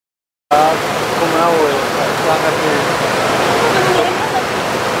Hi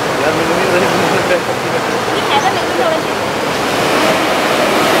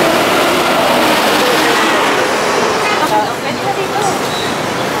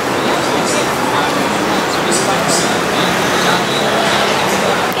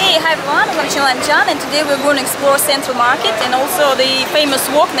everyone, I'm Malaysian and today we're going to explore Central Market and also the famous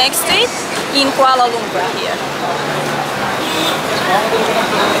walk next to it in Kuala Lumpur here.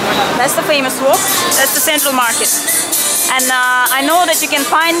 That's the famous walk, that's the Central Market. And I know that you can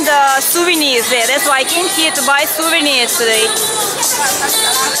find souvenirs there, that's why I came here to buy souvenirs today.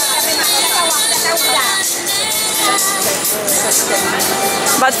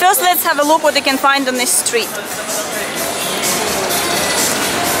 But first let's have a look what you can find on this street.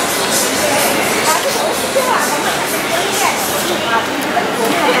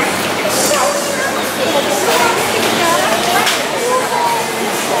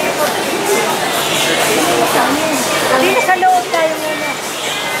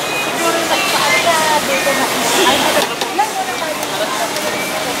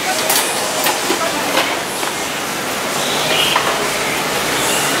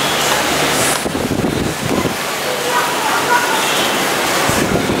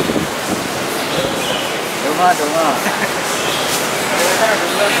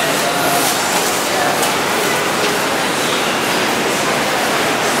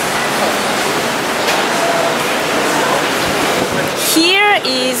 Here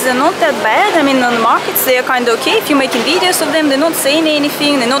is not that bad. I mean, on the markets they are kind of okay. If you're making videos of them, they're not saying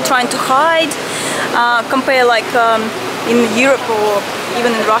anything, they're not trying to hide. Compare like in Europe or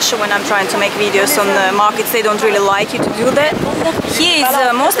even in Russia when I'm trying to make videos on the markets, they don't really like you to do that. Here is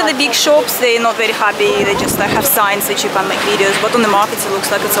most of the big shops, they're not very happy, they just have signs that you can't make videos, but on the markets it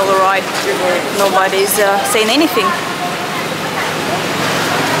looks like it's all alright. Nobody's saying anything.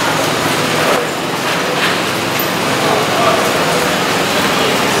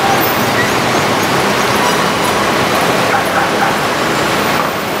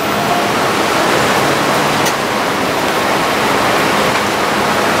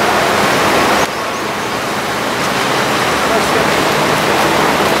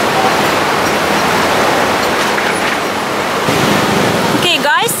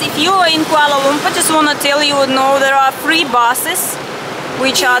 If you are in Kuala Lumpur, just want to tell you, there are free buses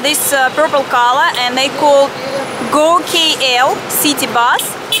which are this purple color and they call Go KL City Bus,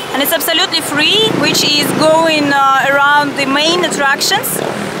 and it's absolutely free, which is going around the main attractions.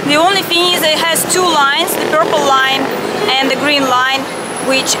 The only thing is it has two lines, the purple line and the green line,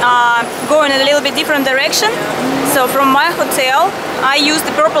 which are going in a little bit different direction. So from my hotel I use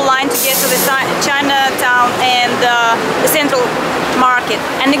the purple line to get to the Chinatown and the Central Market,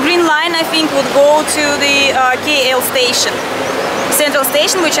 and the green line I think would go to the KL station, Central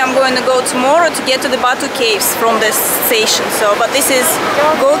Station, which I'm going to go tomorrow to get to the Batu Caves from this station. So, but this is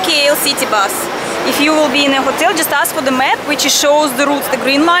Go KL City Bus. If you will be in a hotel, just ask for the map which shows the routes, the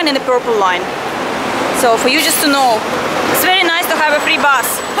green line and the purple line. So for you just to know, it's very nice to have a free bus.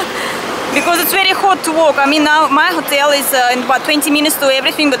 Because it's very hot to walk. I mean, now my hotel is in about 20 minutes to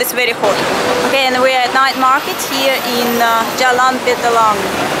everything, but it's very hot. Okay, and we're at night market here in Jalan Petaling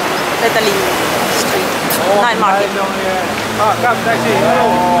Street. Night market.